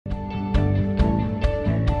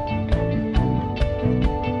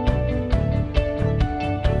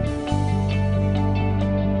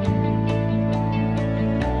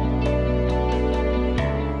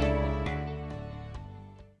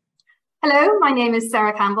my name is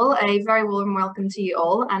Sarah Campbell. A very warm welcome to you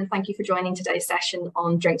all, and thank you for joining today's session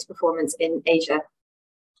on drinks performance in Asia.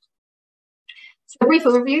 So a brief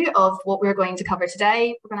overview of what we're going to cover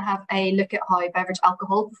today. We're going to have a look at how beverage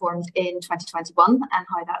alcohol performed in 2021 and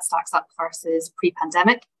how that stacks up versus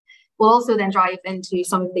pre-pandemic. We'll also then dive into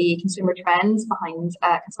some of the consumer trends behind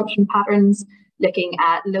consumption patterns, looking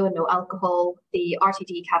at low and no alcohol, the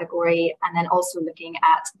RTD category, and then also looking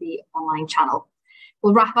at the online channel.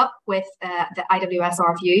 We'll wrap up with the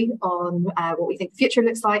IWSR view on what we think the future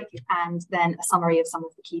looks like, and then a summary of some of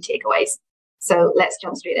the key takeaways. So let's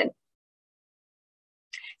jump straight in.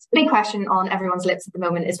 So the big question on everyone's lips at the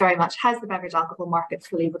moment is very much, has the beverage alcohol market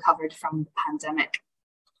fully recovered from the pandemic?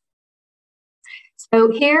 So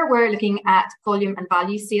here we're looking at volume and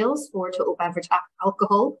value sales for total beverage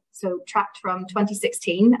alcohol, so tracked from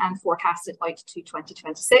 2016 and forecasted out to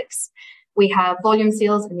 2026. We have volume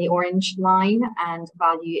sales in the orange line and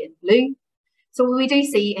value in blue. So what we do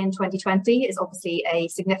see in 2020 is obviously a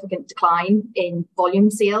significant decline in volume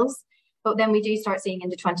sales, but then we do start seeing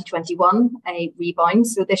into 2021 a rebound.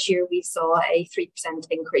 So this year we saw a 3%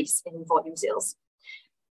 increase in volume sales.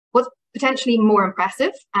 What's potentially more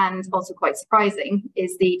impressive and also quite surprising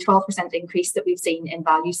is the 12% increase that we've seen in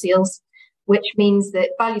value sales, which means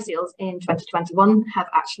that value sales in 2021 have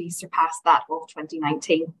actually surpassed that of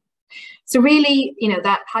 2019. So really,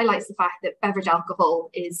 that highlights the fact that beverage alcohol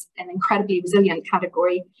is an incredibly resilient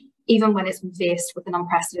category, even when it's been faced with an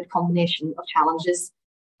unprecedented combination of challenges.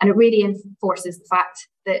 And it really enforces the fact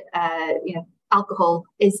that, alcohol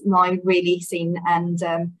is now really seen and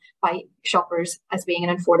by shoppers as being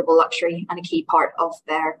an affordable luxury and a key part of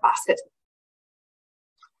their basket.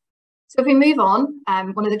 So if we move on,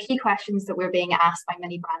 one of the key questions that we're being asked by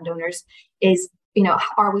many brand owners is,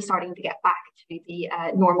 are we starting to get back to the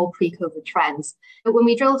normal pre-COVID trends? But when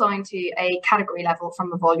we drill down to a category level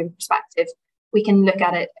from a volume perspective, we can look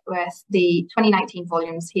at it with the 2019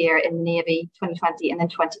 volumes here in the navy, 2020 and then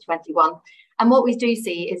 2021. And what we do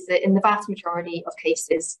see is that in the vast majority of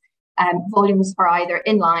cases, volumes are either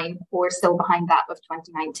in line or still behind that of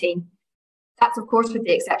 2019. That's of course with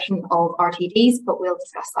the exception of RTDs, but we'll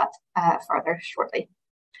discuss that further shortly.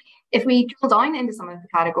 If we drill down into some of the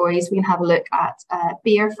categories, we can have a look at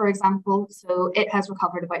beer, for example. So it has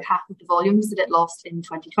recovered about half of the volumes that it lost in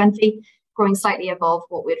 2020, growing slightly above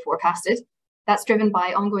what we had forecasted. That's driven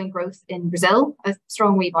by ongoing growth in Brazil, a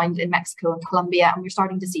strong rebound in Mexico and Colombia, and we're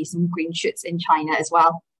starting to see some green shoots in China as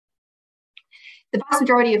well. The vast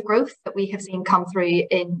majority of growth that we have seen come through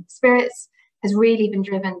in spirits has really been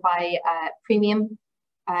driven by premium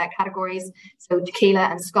categories, so tequila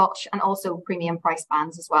and scotch, and also premium price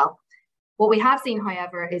bands as well. What we have seen,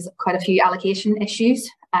 however, is quite a few allocation issues,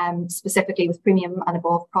 specifically with premium and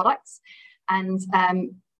above products. And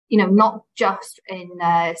not just in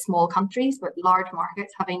small countries, but large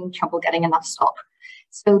markets having trouble getting enough stock.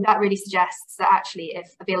 So that really suggests that actually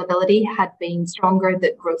if availability had been stronger,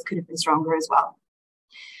 that growth could have been stronger as well.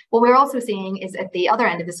 What we're also seeing is at the other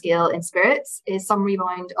end of the scale in spirits is some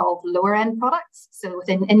rebound of lower end products. So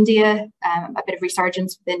within India, a bit of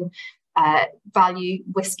resurgence within value,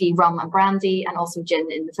 whiskey, rum and brandy, and also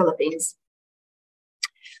gin in the Philippines.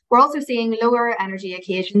 We're also seeing lower energy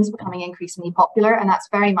occasions becoming increasingly popular, and that's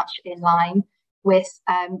very much in line with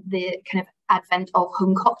the kind of advent of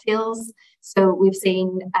home cocktails. So we've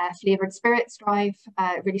seen flavoured spirits drive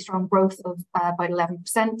really strong growth of about 11%,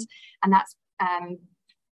 and that's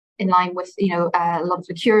in line with a lot of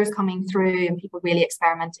liqueurs coming through and people really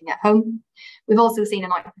experimenting at home. We've also seen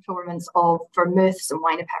an outperformance of vermouths and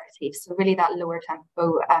wine aperitifs, so really that lower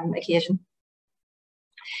tempo occasion.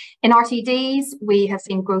 In RTDs, we have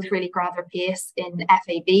seen growth really gather pace in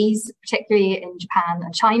FABs, particularly in Japan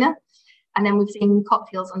and China. And then we've seen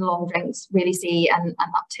cocktails and long drinks really see an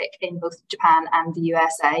uptick in both Japan and the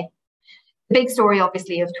USA. The big story,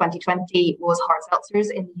 obviously, of 2020 was hard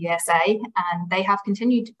seltzers in the USA, and they have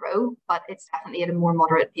continued to grow, but it's definitely at a more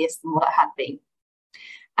moderate pace than what it had been.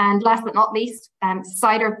 And last but not least,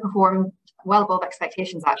 cider performed well above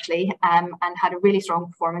expectations, actually, and had a really strong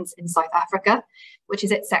performance in South Africa, which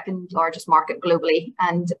is its second largest market globally,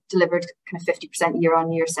 and delivered kind of 50%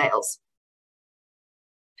 year-on-year sales.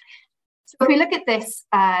 So if we look at this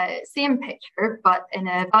same picture, but in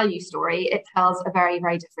a value story, it tells a very,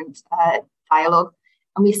 very different dialogue.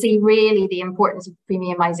 And we see really the importance of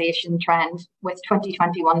premiumization trend with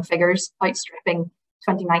 2021 figures outstripping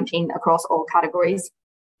 2019 across all categories.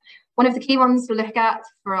 One of the key ones to look at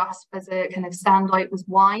for us as a kind of standout was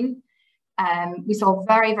wine. We saw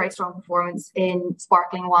very, very strong performance in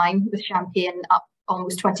sparkling wine, with champagne up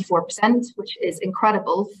almost 24%, which is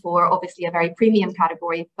incredible for obviously a very premium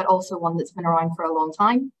category, but also one that's been around for a long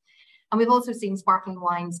time. And we've also seen sparkling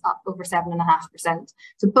wines up over 7.5%.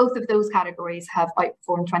 So both of those categories have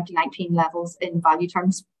outperformed 2019 levels in value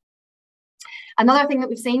terms. Another thing that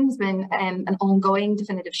we've seen has been an ongoing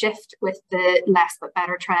definitive shift with the less but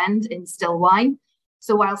better trend in still wine.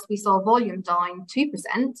 So whilst we saw volume down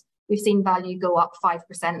 2%, we've seen value go up 5%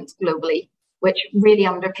 globally, which really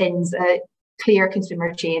underpins a clear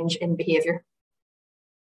consumer change in behaviour.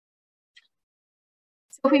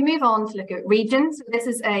 So if we move on to look at regions, this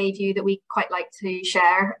is a view that we quite like to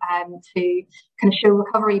share to kind of show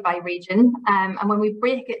recovery by region. And when we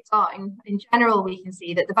break it down, in general, we can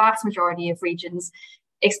see that the vast majority of regions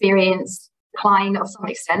experienced decline of some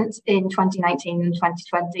extent in 2019 and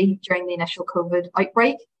 2020 during the initial COVID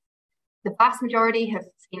outbreak. The vast majority have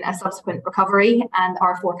seen a subsequent recovery and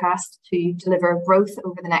are forecast to deliver growth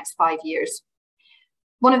over the next 5 years.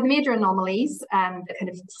 One of the major anomalies that kind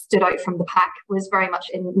of stood out from the pack was very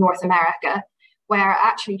much in North America, where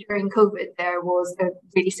actually during COVID there was a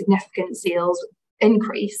really significant sales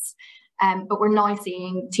increase, but we're now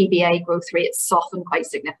seeing TBA growth rates soften quite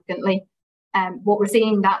significantly. What we're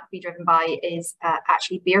seeing that be driven by is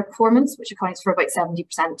actually beer performance, which accounts for about 70%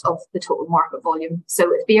 of the total market volume.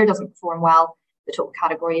 So if beer doesn't perform well, the total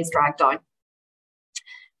category is dragged down.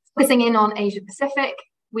 Focusing in on Asia Pacific,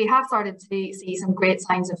 we have started to see some great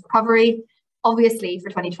signs of recovery. Obviously, for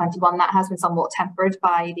 2021, that has been somewhat tempered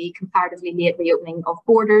by the comparatively late reopening of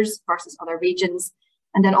borders versus other regions,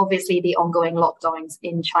 and then obviously the ongoing lockdowns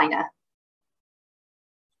in China.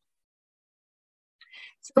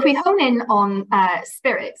 So if we hone in on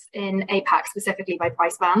spirits in APAC, specifically by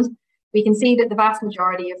price band, we can see that the vast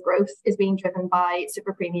majority of growth is being driven by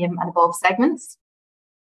super premium and above segments.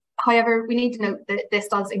 However, we need to note that this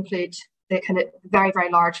does include the kind of very, very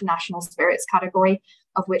large national spirits category,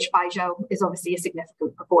 of which Baijiu is obviously a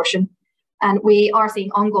significant proportion. And we are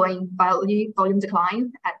seeing ongoing volume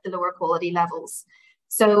decline at the lower quality levels.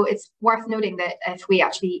 So it's worth noting that if we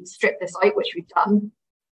actually strip this out, which we've done,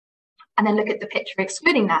 and then look at the picture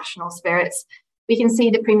excluding national spirits, we can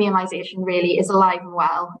see that premiumization really is alive and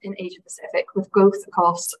well in Asia Pacific, with growth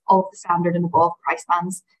across all the standard and above price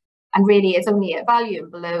bands. And really it's only at value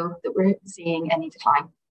and below that we're seeing any decline.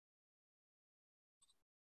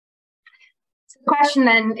 So the question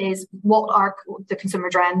then is, what are the consumer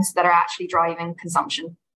trends that are actually driving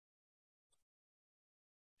consumption?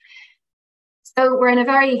 So we're in a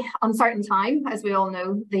very uncertain time, as we all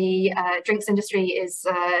know. The drinks industry is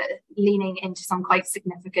leaning into some quite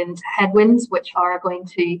significant headwinds, which are going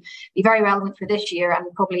to be very relevant for this year and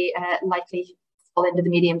probably likely fall into the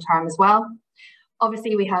medium term as well.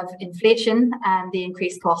 Obviously, we have inflation and the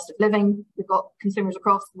increased cost of living. We've got consumers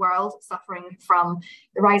across the world suffering from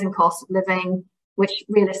the rising cost of living, which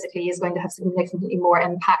realistically is going to have significantly more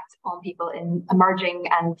impact on people in emerging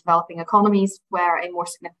and developing economies, where a more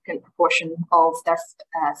significant proportion of their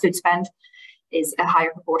food spend is a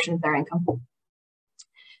higher proportion of their income.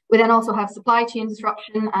 We then also have supply chain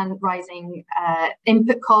disruption and rising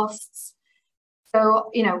input costs. So,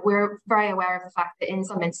 you know, we're very aware of the fact that in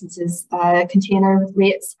some instances, container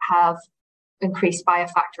rates have increased by a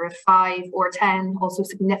factor of 5 or 10, also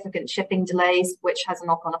significant shipping delays, which has a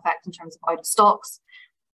knock-on effect in terms of out of stocks.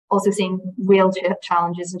 Also seeing real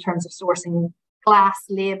challenges in terms of sourcing glass,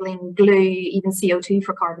 labelling, glue, even CO2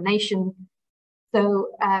 for carbonation. So,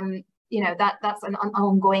 you know, that's an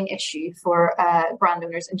ongoing issue for brand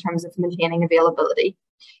owners in terms of maintaining availability.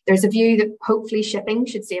 There's a view that hopefully shipping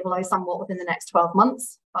should stabilise somewhat within the next 12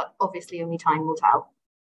 months, but obviously only time will tell.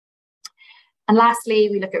 And lastly,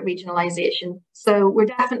 we look at regionalisation. So we're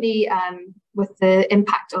definitely, with the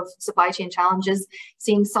impact of supply chain challenges,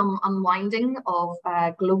 seeing some unwinding of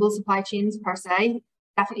global supply chains per se.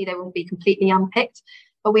 Definitely they won't be completely unpicked,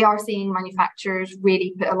 but we are seeing manufacturers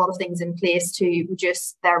really put a lot of things in place to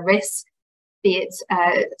reduce their risk, be it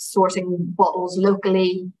sourcing bottles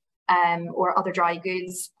locally, or other dry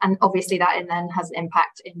goods. And obviously that then has an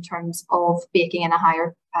impact in terms of baking in a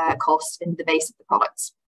higher cost into the base of the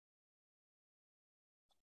products.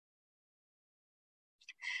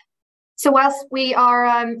 So whilst we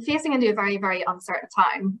are facing into a very, very uncertain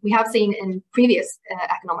time, we have seen in previous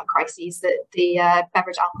economic crises that the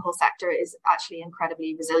beverage alcohol sector is actually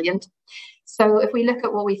incredibly resilient. So if we look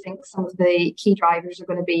at what we think some of the key drivers are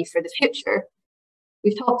going to be for the future,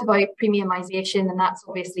 we've talked about premiumization, and that's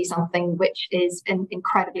obviously something which is an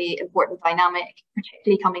incredibly important dynamic,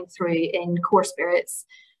 particularly coming through in core spirits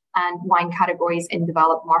and wine categories in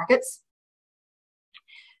developed markets.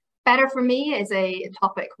 Better for me is a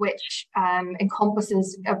topic which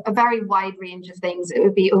encompasses a very wide range of things. It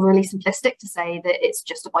would be overly simplistic to say that it's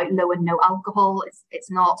just about low and no alcohol.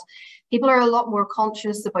 It's not. People are a lot more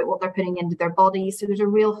conscious about what they're putting into their bodies. So there's a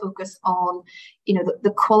real focus on,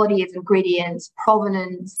 the quality of ingredients,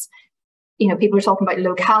 provenance. People are talking about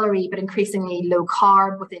low calorie, but increasingly low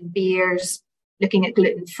carb within beers, looking at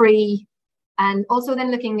gluten-free. And also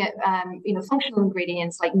then looking at, functional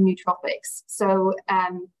ingredients like nootropics. So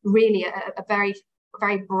really a very,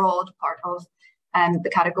 very broad part of the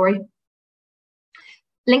category.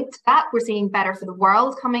 Linked to that, we're seeing Better for the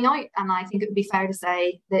World coming out. And I think it would be fair to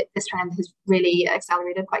say that this trend has really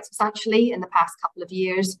accelerated quite substantially in the past couple of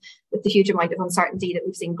years with the huge amount of uncertainty that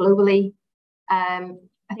we've seen globally.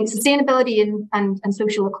 I think sustainability and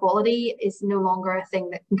social equality is no longer a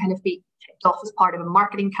thing that can kind of be ticked off as part of a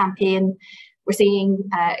marketing campaign. We're seeing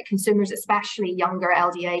consumers, especially younger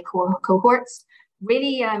LDA cohorts,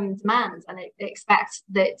 really demand and expect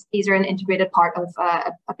that these are an integrated part of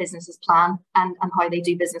a business's plan and how they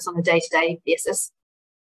do business on a day-to-day basis.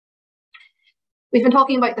 We've been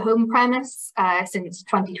talking about the home premise since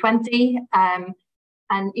 2020, and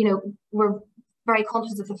we're very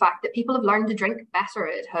conscious of the fact that people have learned to drink better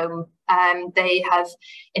at home. They have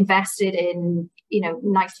invested in,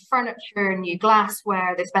 nice furniture, new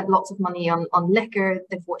glassware. They spent lots of money on liquor.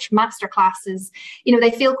 They've watched master classes.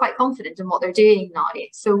 They feel quite confident in what they're doing now.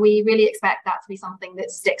 So we really expect that to be something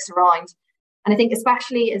that sticks around. And I think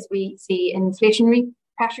especially as we see inflationary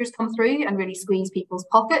pressures come through and really squeeze people's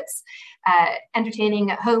pockets,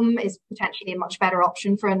 entertaining at home is potentially a much better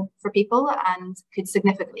option for people and could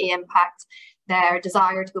significantly impact their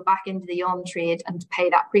desire to go back into the on-trade and to pay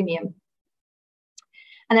that premium.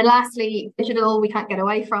 And then lastly, digital, we can't get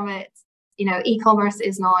away from it. E-commerce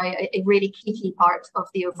is now a really key part of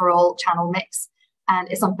the overall channel mix, and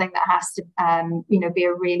it's something that has to be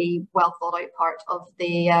a really well thought out part of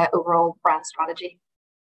the overall brand strategy.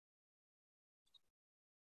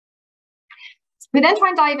 We then try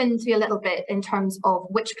and dive into a little bit in terms of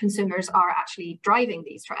which consumers are actually driving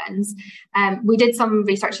these trends. We did some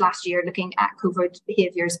research last year looking at cohort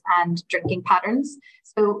behaviours and drinking patterns.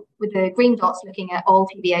 So with the green dots looking at all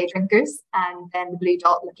TBA drinkers and then the blue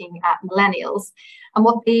dot looking at millennials. And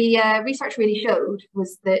what the research really showed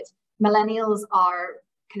was that millennials are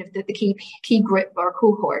kind of the key group or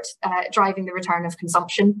cohort driving the return of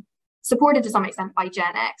consumption, supported to some extent by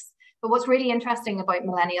Gen X. But what's really interesting about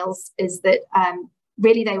millennials is that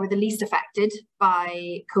really they were the least affected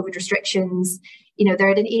by COVID restrictions. They're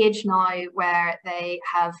at an age now where they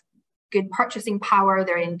have good purchasing power,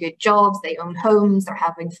 they're in good jobs, they own homes, they're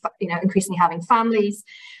having, increasingly having families.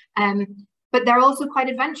 But they're also quite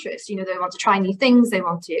adventurous. They want to try new things, they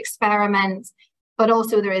want to experiment, but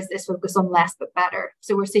also there is this focus on less but better.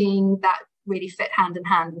 So we're seeing that really fit hand in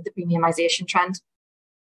hand with the premiumization trend.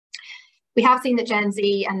 We have seen that Gen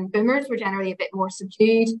Z and boomers were generally a bit more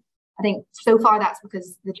subdued. I think so far that's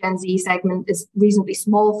because the Gen Z segment is reasonably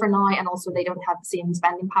small for now, and also they don't have the same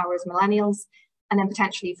spending power as millennials. And then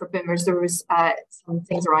potentially for boomers, there was some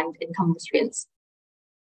things around income restraints.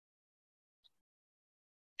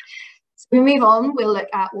 So we move on, we'll look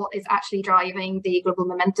at what is actually driving the global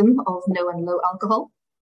momentum of no and low alcohol.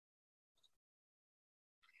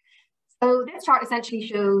 So this chart essentially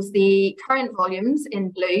shows the current volumes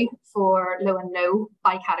in blue for low and no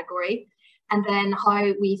by category, and then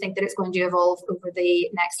how we think that it's going to evolve over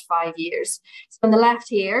the next 5 years. So on the left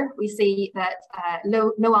here, we see that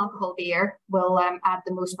no alcohol beer will add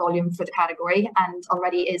the most volume for the category and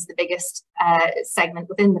already is the biggest segment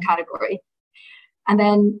within the category. And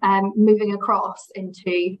then moving across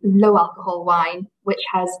into low alcohol wine, which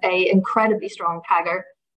has an incredibly strong CAGR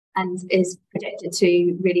and is predicted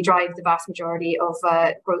to really drive the vast majority of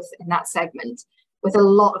growth in that segment, with a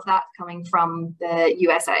lot of that coming from the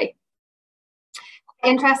USA.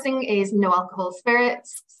 Interesting is no alcohol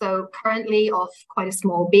spirits, so currently off quite a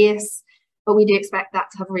small base, but we do expect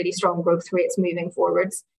that to have really strong growth rates moving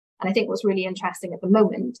forwards. And I think what's really interesting at the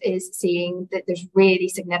moment is seeing that there's really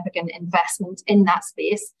significant investment in that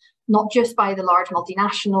space, not just by the large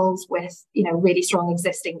multinationals with really strong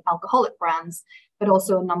existing alcoholic brands, but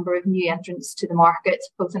also a number of new entrants to the market,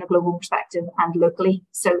 both in a global perspective and locally.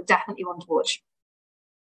 So definitely one to watch.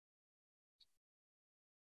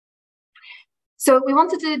 So we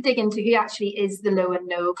wanted to dig into who actually is the low and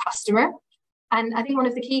no customer. And I think one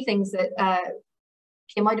of the key things that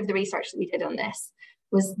came out of the research that we did on this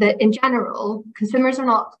was that in general, consumers are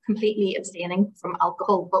not completely abstaining from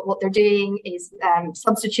alcohol, but what they're doing is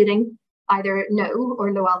substituting either no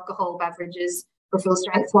or low alcohol beverages for full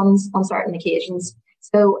strength ones on certain occasions.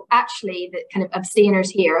 So actually the kind of abstainers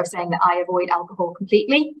here of saying that I avoid alcohol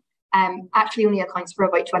completely actually only accounts for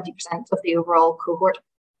about 20% of the overall cohort.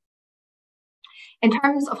 In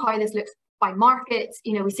terms of how this looks by market,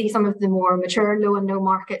 we see some of the more mature low and no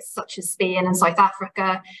markets, such as Spain and South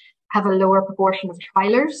Africa, have a lower proportion of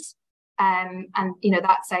trialers. And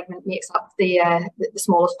that segment makes up the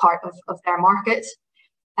smallest part of their market.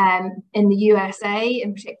 In the USA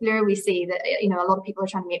in particular, we see that a lot of people are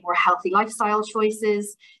trying to make more healthy lifestyle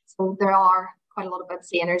choices. So there are quite a lot of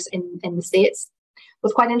abstainers in the States.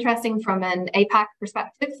 What's quite interesting from an APAC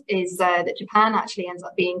perspective is that Japan actually ends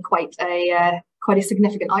up being quite a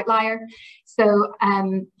significant outlier. So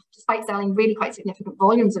despite selling really quite significant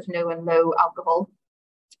volumes of no and low alcohol,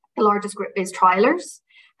 the largest group is trialers.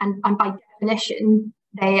 And by definition,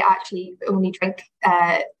 they actually only drink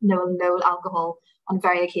no and low alcohol on a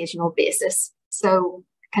very occasional basis. So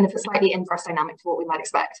kind of a slightly inverse dynamic to what we might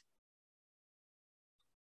expect.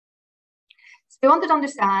 So we wanted to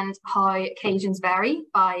understand how occasions vary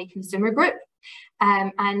by consumer group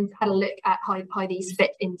and had a look at how these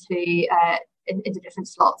fit into different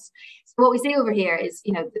slots. So what we see over here is,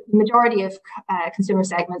 the majority of consumer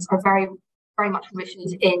segments are very much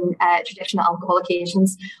rooted in traditional alcohol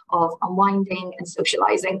occasions of unwinding and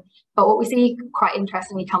socializing. But what we see quite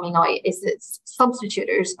interestingly coming out is that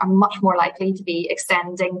substitutors are much more likely to be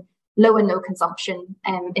extending low and no consumption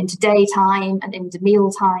into daytime and into meal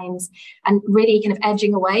times, and really kind of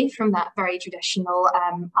edging away from that very traditional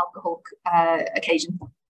alcohol occasion.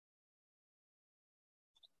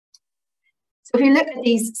 So if you look at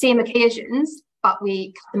these same occasions, but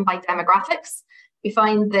we cut them by demographics, we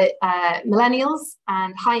find that millennials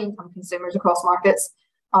and high-income consumers across markets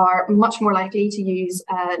are much more likely to use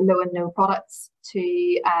low and no products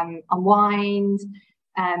to unwind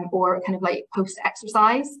or kind of like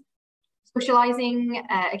post-exercise. Socializing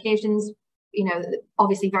occasions,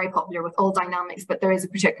 obviously very popular with all dynamics, but there is a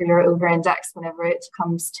particular over-index whenever it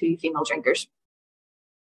comes to female drinkers.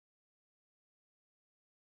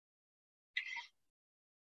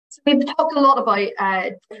 So we've talked a lot about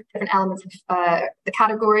different elements of the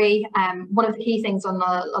category. One of the key things on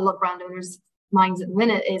a lot of brand owners' minds at the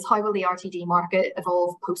minute is how will the RTD market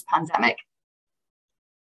evolve post-pandemic?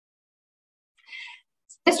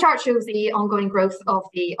 This chart shows the ongoing growth of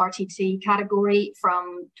the RTD category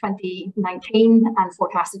from 2019 and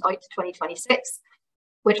forecasted out to 2026,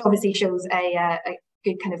 which obviously shows a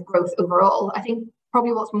good kind of growth overall. I think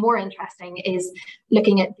probably what's more interesting is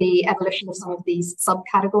looking at the evolution of some of these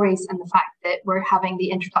subcategories and the fact that we're having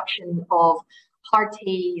the introduction of hard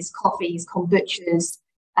teas, coffees, kombuchas,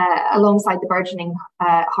 alongside the burgeoning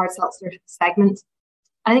hard seltzer segment.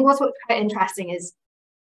 And I think what's quite interesting is,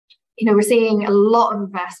 we're seeing a lot of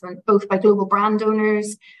investment, both by global brand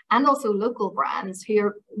owners and also local brands who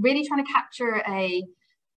are really trying to capture a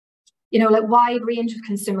wide range of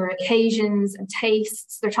consumer occasions and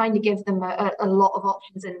tastes. They're trying to give them a lot of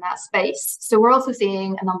options in that space. So we're also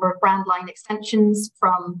seeing a number of brand line extensions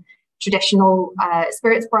from traditional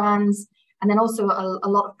spirits brands, and then also a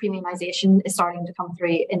lot of premiumization is starting to come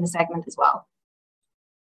through in the segment as well.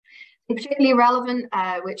 Particularly relevant,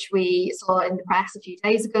 which we saw in the press a few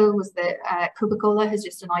days ago, was that Coca-Cola has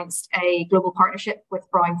just announced a global partnership with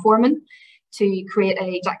Brown-Forman to create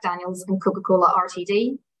a Jack Daniel's and Coca-Cola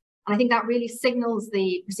RTD. And I think that really signals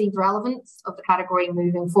the perceived relevance of the category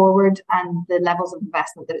moving forward and the levels of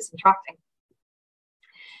investment that it's attracting.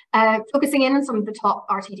 Focusing in on some of the top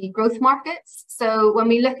RTD growth markets. So when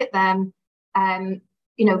we look at them,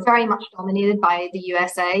 very much dominated by the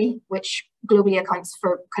USA, which globally accounts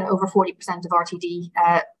for kind of over 40% of RTD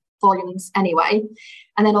volumes anyway.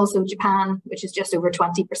 And then also Japan, which is just over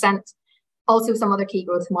 20%. Also some other key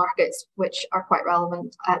growth markets, which are quite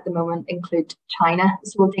relevant at the moment, include China.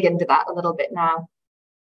 So we'll dig into that a little bit now.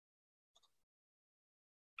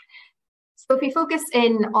 So if we focus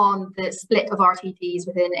in on the split of RTDs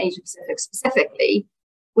within Asia Pacific specifically,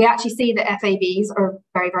 we actually see that FABs are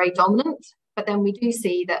very, very dominant. But then we do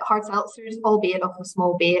see that hard seltzers, albeit off a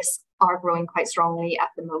small base, are growing quite strongly at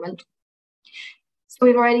the moment. So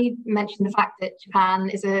we've already mentioned the fact that Japan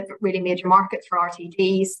is a really major market for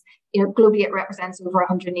RTDs. Globally it represents over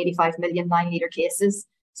 185 million 9-litre cases.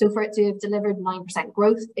 So for it to have delivered 9%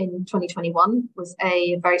 growth in 2021 was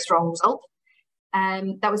a very strong result.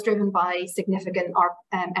 That was driven by significant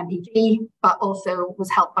MPG, but also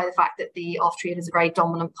was helped by the fact that the off-trade is a very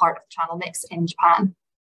dominant part of the channel mix in Japan.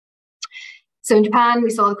 So in Japan,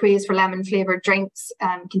 we saw the craze for lemon-flavoured drinks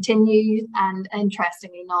continue, and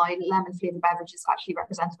interestingly now, lemon-flavoured beverages actually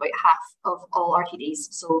represent about half of all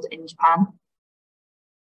RTDs sold in Japan.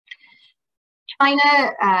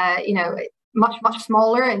 China, much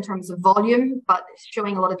smaller in terms of volume, but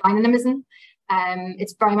showing a lot of dynamism.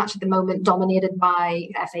 It's very much at the moment dominated by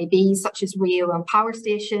FABs such as Rio and Power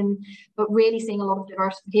Station, but really seeing a lot of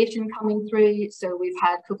diversification coming through. So we've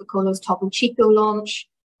had Coca-Cola's Topo Chico launch,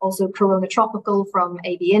 also Corona Tropical from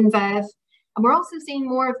AB InBev. And we're also seeing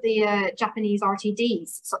more of the Japanese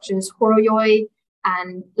RTDs, such as Horoyoi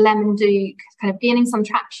and Lemon Duke, kind of gaining some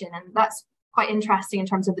traction. And that's quite interesting in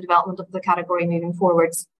terms of the development of the category moving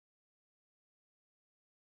forwards.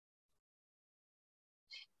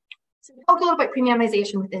 So we talked a lot about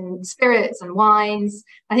premiumization within spirits and wines.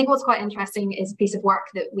 I think what's quite interesting is a piece of work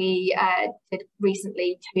that we did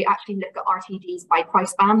recently to actually look at RTDs by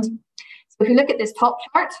price band. So if you look at this top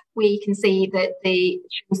chart, we can see that it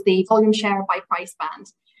shows the volume share by price band.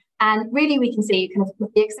 And really we can see, kind of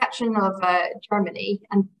with the exception of Germany,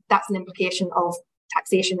 and that's an implication of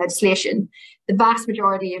taxation legislation, the vast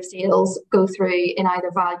majority of sales go through in either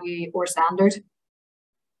value or standard.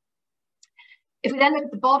 If we then look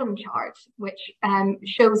at the bottom chart, which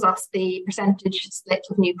shows us the percentage split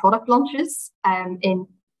of new product launches in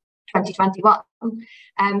 2021,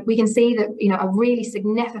 we can see that a really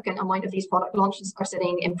significant amount of these product launches are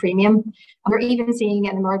sitting in premium, and we're even seeing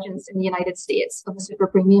an emergence in the United States of the super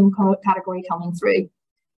premium category coming through.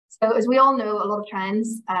 So as we all know, a lot of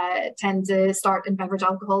trends tend to start in beverage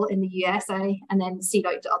alcohol in the USA and then seed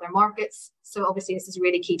out to other markets. So obviously this is a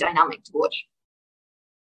really key dynamic to watch.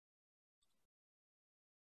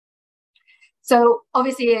 So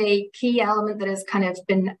obviously a key element that has kind of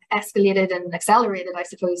been escalated and accelerated, I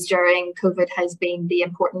suppose, during COVID has been the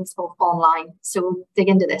importance of online. So we'll dig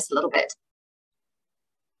into this a little bit.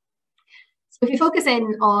 So if you focus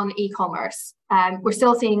in on e-commerce, we're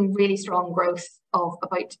still seeing really strong growth of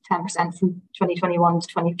about 10% from 2021 to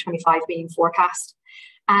 2025 being forecast.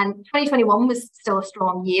 And 2021 was still a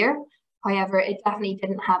strong year. However, it definitely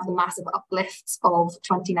didn't have the massive uplifts of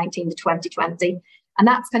 2019 to 2020. And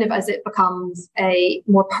that's kind of as it becomes a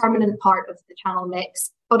more permanent part of the channel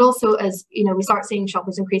mix, but also as we start seeing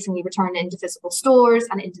shoppers increasingly return into physical stores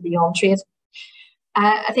and into the on-trade.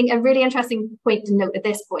 I think a really interesting point to note at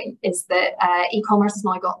this point is that e-commerce has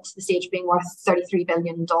now got to the stage of being worth $33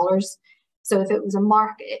 billion. So if it was a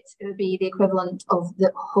market, it would be the equivalent of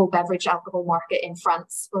the whole beverage alcohol market in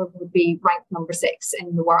France, or it would be ranked number 6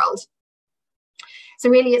 in the world. So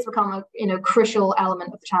really it's become a crucial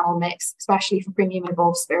element of the channel mix, especially for premium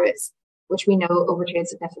involved spirits, which we know overtrade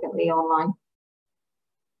significantly online.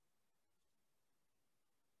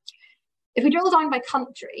 If we drill down by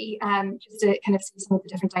country, just to kind of see some of the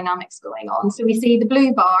different dynamics going on. So we see the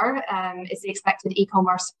blue bar is the expected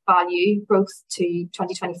e-commerce value growth to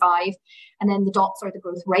 2025, and then the dots are the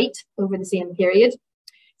growth rate over the same period.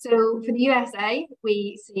 So for the USA,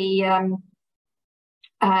 we see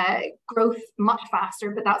growth much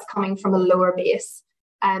faster, but that's coming from a lower base.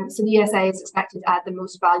 So the USA is expected to add the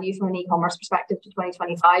most value from an e-commerce perspective to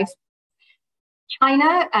 2025.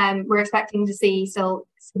 China, we're expecting to see still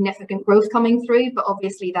significant growth coming through, but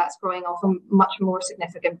obviously that's growing off a much more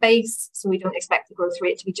significant base, so we don't expect the growth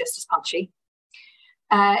rate to be just as punchy.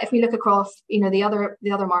 If we look across, the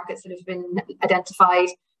other markets that have been identified,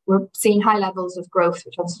 we're seeing high levels of growth,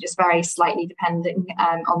 which obviously just vary slightly depending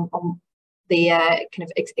on the kind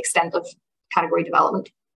of extent of category development.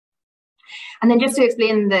 And then just to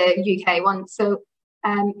explain the UK one, so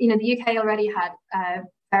the UK already had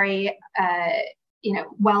very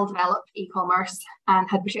well-developed e-commerce and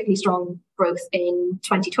had particularly strong growth in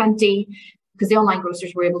 2020 because the online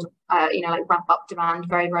grocers were able to ramp up demand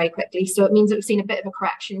very, very quickly. So it means that we've seen a bit of a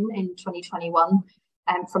correction in 2021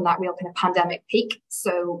 from that real kind of pandemic peak.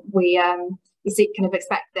 So we kind of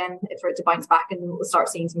expect then for it to bounce back, and we'll start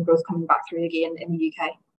seeing some growth coming back through again in the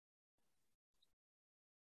UK.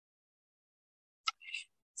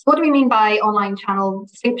 So what do we mean by online channel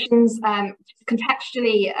distinctions?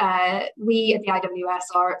 Contextually, we at the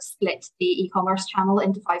IWSR split the e-commerce channel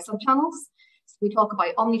into 5 sub-channels. So we talk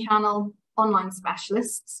about omnichannel, online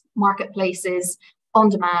specialists, marketplaces,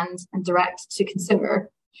 on-demand, and direct-to-consumer.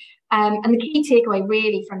 And the key takeaway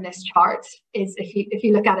really from this chart is, if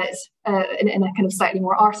you look at it in a kind of slightly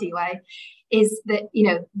more arty way, is that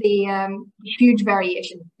the huge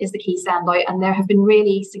variation is the key standout, and there have been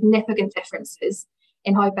really significant differences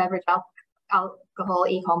in how beverage alcohol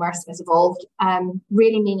e-commerce has evolved,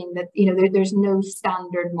 really meaning that there's no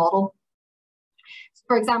standard model. So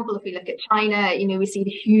for example, if we look at China, we see the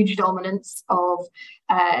huge dominance of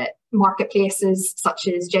marketplaces such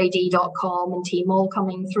as JD.com and Tmall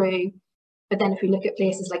coming through. But then if we look at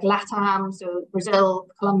places like LATAM, so Brazil,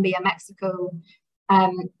 Colombia, Mexico,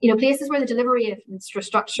 places where the delivery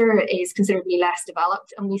infrastructure is considerably less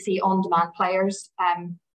developed, and we see on-demand players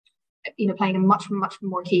playing a much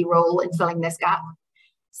more key role in filling this gap.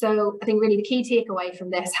 So I think really the key takeaway from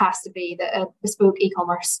this has to be that a bespoke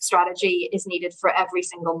e-commerce strategy is needed for every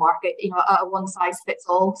single market. You know, a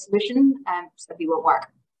one-size-fits-all solution simply won't work.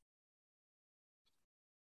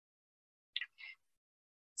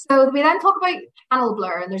 So we then talk about channel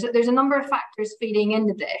blur, and there's a number of factors feeding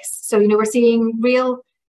into this. So, you know, we're seeing real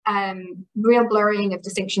blurring of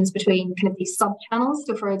distinctions between kind of these sub-channels.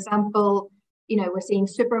 So, for example, you know, we're seeing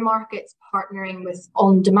supermarkets partnering with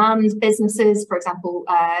on-demand businesses, for example,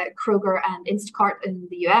 Kroger and Instacart in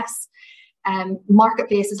the US,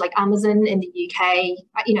 marketplaces like Amazon in the UK,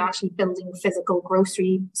 you know, actually building physical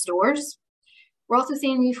grocery stores. We're also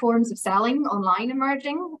seeing new forms of selling online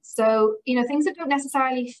emerging. So, you know, things that don't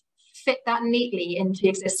necessarily fit that neatly into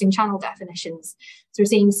existing channel definitions. So we're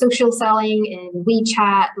seeing social selling in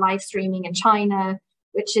WeChat, live streaming in China,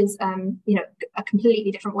 which is, you know, a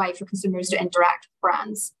completely different way for consumers to interact with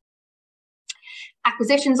brands.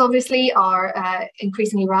 Acquisitions, obviously, are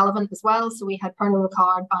increasingly relevant as well. So we had Pernod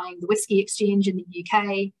Ricard buying the Whiskey Exchange in the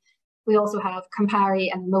UK. We also have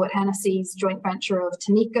Campari and Moet Hennessy's joint venture of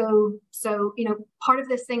Tanico. So, you know, part of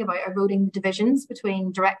this thing about eroding the divisions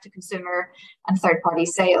between direct-to-consumer and third-party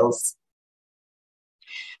sales.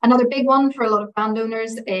 Another big one for a lot of brand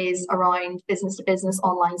owners is around business-to-business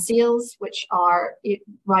online sales, which are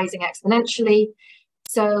rising exponentially.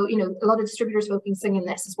 So, you know, a lot of distributors focusing on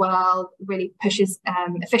this as well, really pushes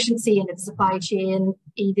efficiency into the supply chain,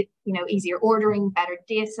 you know, easier ordering, better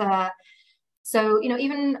data. So, you know,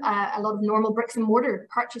 even a lot of normal bricks and mortar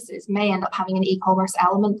purchases may end up having an e-commerce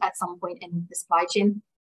element at some point in the supply chain.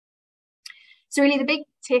 So really the big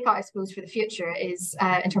takeout, I suppose, for the future is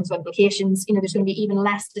in terms of implications, you know, there's going to be even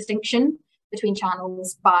less distinction between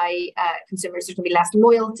channels by consumers. There's going to be less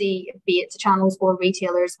loyalty, be it to channels or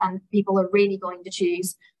retailers, and people are really going to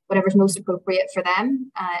choose whatever's most appropriate for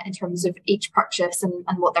them in terms of each purchase and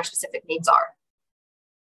what their specific needs are.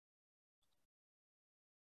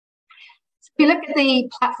 So if we look at the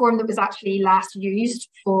platform that was actually last used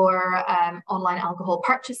for online alcohol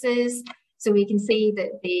purchases, so we can see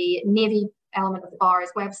that the navy element of the bar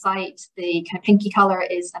is website, the kind of pinky color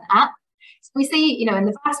is an app. So we see, you know, in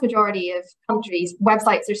the vast majority of countries,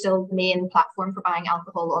 websites are still the main platform for buying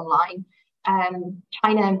alcohol online.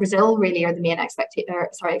 China and Brazil really are the main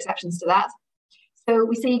exceptions to that. So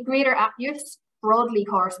we see greater app use broadly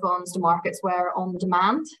corresponds to markets where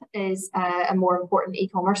on-demand is a more important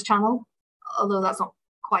e-commerce channel, although that's not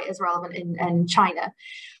quite as relevant in China.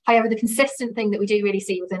 However, the consistent thing that we do really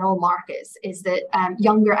see within all markets is that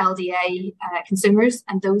younger LDA consumers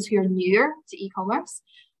and those who are newer to e-commerce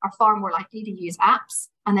are far more likely to use apps.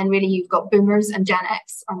 And then really you've got boomers and Gen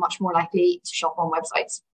X are much more likely to shop on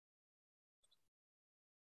websites.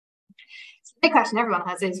 So the big question everyone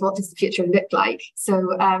has is, what does the future look like?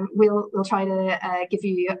 So we'll try to give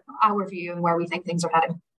you our view on where we think things are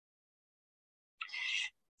heading.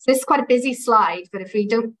 So this is quite a busy slide, but if we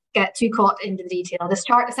don't get too caught into the detail, this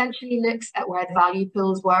chart essentially looks at where the value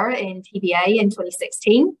pools were in TBA in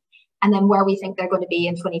 2016, and then where we think they're going to be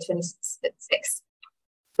in 2026.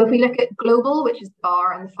 So if we look at global, which is the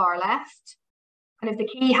bar on the far left, kind of the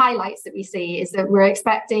key highlights that we see is that we're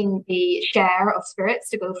expecting the share of spirits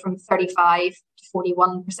to go from 35 to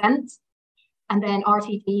 41%, and then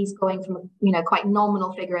RTDs going from a, you know, quite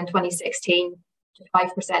nominal figure in 2016 to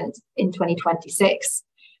 5% in 2026.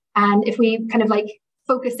 And if we kind of like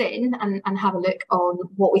focus in and have a look on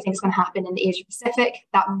what we think is going to happen in the Asia Pacific,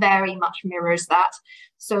 that very much mirrors that.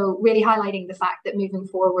 So really highlighting the fact that moving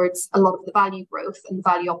forwards, a lot of the value growth and the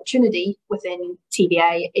value opportunity within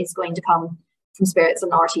TBA is going to come from spirits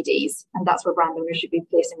and RTDs. And that's where brand owners should be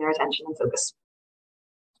placing their attention and focus.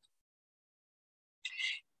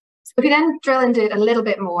 So if we then drill into it a little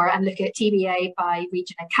bit more and look at TBA by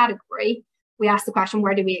region and category, we ask the question,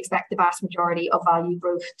 where do we expect the vast majority of value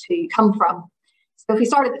growth to come from? So if we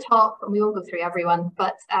start at the top, and we won't go through everyone,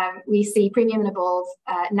 but we see premium and above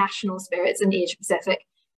national spirits in the Asia Pacific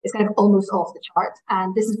is kind of almost off the chart.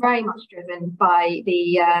 And this is very much driven by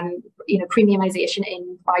the you know, premiumization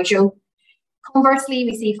in Baijiu. Conversely,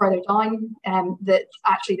 we see further down that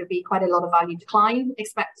actually there'll be quite a lot of value decline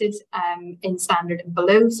expected in standard and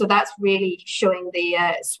below. So that's really showing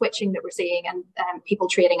the switching that we're seeing and people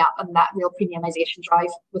trading up and that real premiumization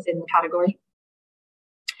drive within the category.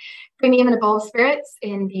 Premium and above spirits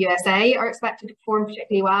in the USA are expected to perform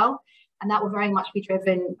particularly well, and that will very much be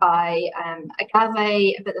driven by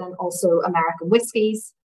agave, but then also American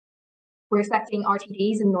whiskies. We're expecting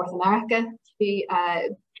RTDs in North America to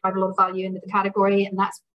drive a lot of value into the category, and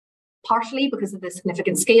that's partially because of the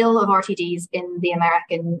significant scale of RTDs in the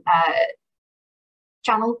American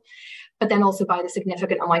channel, but then also by the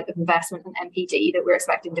significant amount of investment in MPD that we're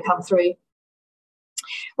expecting to come through.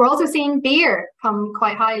 We're also seeing beer come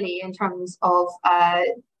quite highly in terms of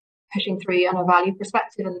pushing through on a value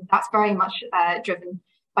perspective, and that's very much driven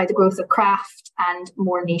by the growth of craft and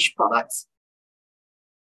more niche products.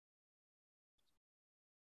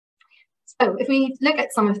 So if we look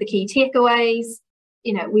at some of the key takeaways,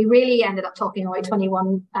 we really ended up talking about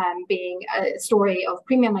 21 being a story of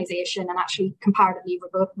premiumization and actually comparatively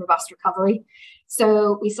robust recovery.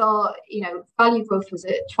 So we saw, value growth was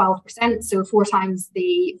at 12%, so 4 times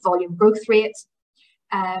the volume growth rate.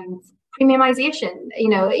 Premiumization,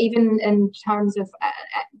 even in terms of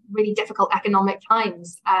really difficult economic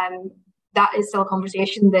times, that is still a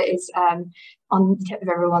conversation that is on the tip of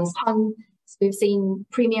everyone's tongue. So we've seen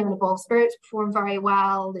premium and above spirits perform very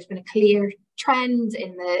well. There's been a clear trend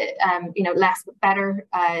in the less but better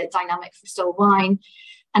dynamic for still wine,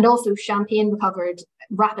 and also champagne recovered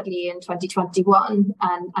rapidly in 2021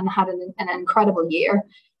 and had an incredible year.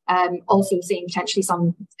 Also seeing potentially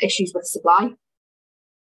some issues with supply.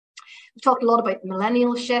 We've talked a lot about the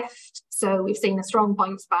millennial shift, so we've seen a strong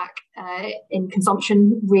bounce back in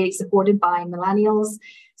consumption, really supported by millennials.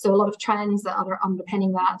 So a lot of trends that are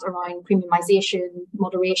underpinning that around premiumization,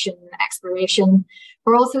 moderation, exploration.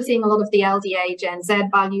 We're also seeing a lot of the LDA Gen Z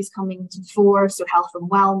values coming to the fore, so health and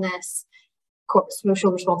wellness, corporate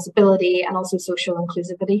social responsibility, and also social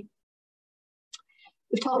inclusivity.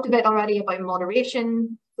 We've talked a bit already about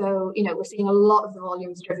moderation. So, we're seeing a lot of the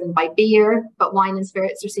volumes driven by beer, but wine and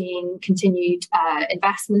spirits are seeing continued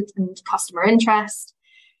investment and customer interest.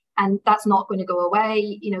 And that's not going to go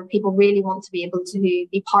away. People really want to be able to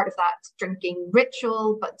be part of that drinking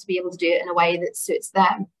ritual, but to be able to do it in a way that suits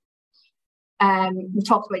them. We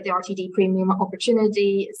talked about the RTD premium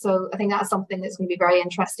opportunity. So I think that's something that's going to be very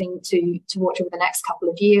interesting to watch over the next couple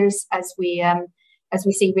of years as we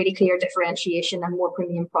see really clear differentiation and more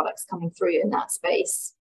premium products coming through in that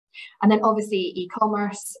space. And then obviously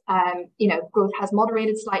e-commerce, growth has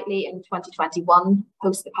moderated slightly in 2021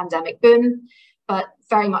 post the pandemic boom, but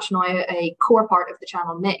very much now a core part of the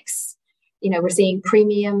channel mix. We're seeing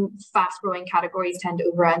premium, fast-growing categories tend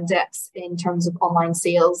to over-index in terms of online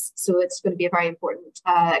sales. So it's going to be a very important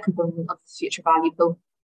component of the future value pool.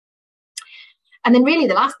 And then really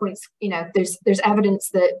the last point is, there's evidence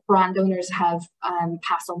that brand owners have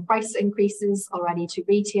passed on price increases already to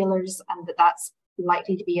retailers, and that's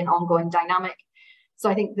likely to be an ongoing dynamic. So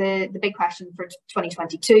I think the big question for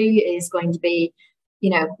 2022 is going to be,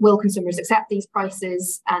 will consumers accept these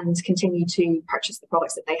prices and continue to purchase the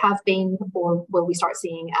products that they have been, or will we start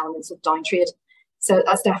seeing elements of downtrade? So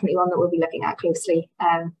that's definitely one that we'll be looking at closely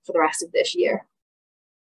for the rest of this year.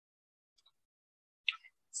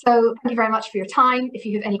 So thank you very much for your time. If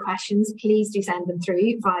you have any questions, please do send them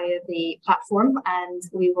through via the platform and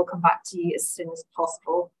we will come back to you as soon as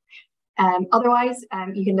possible. Otherwise,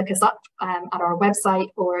 you can look us up at our website,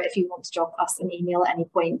 or if you want to drop us an email at any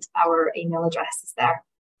point, our email address is there.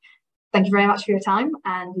 Thank you very much for your time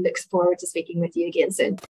and look forward to speaking with you again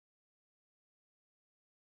soon.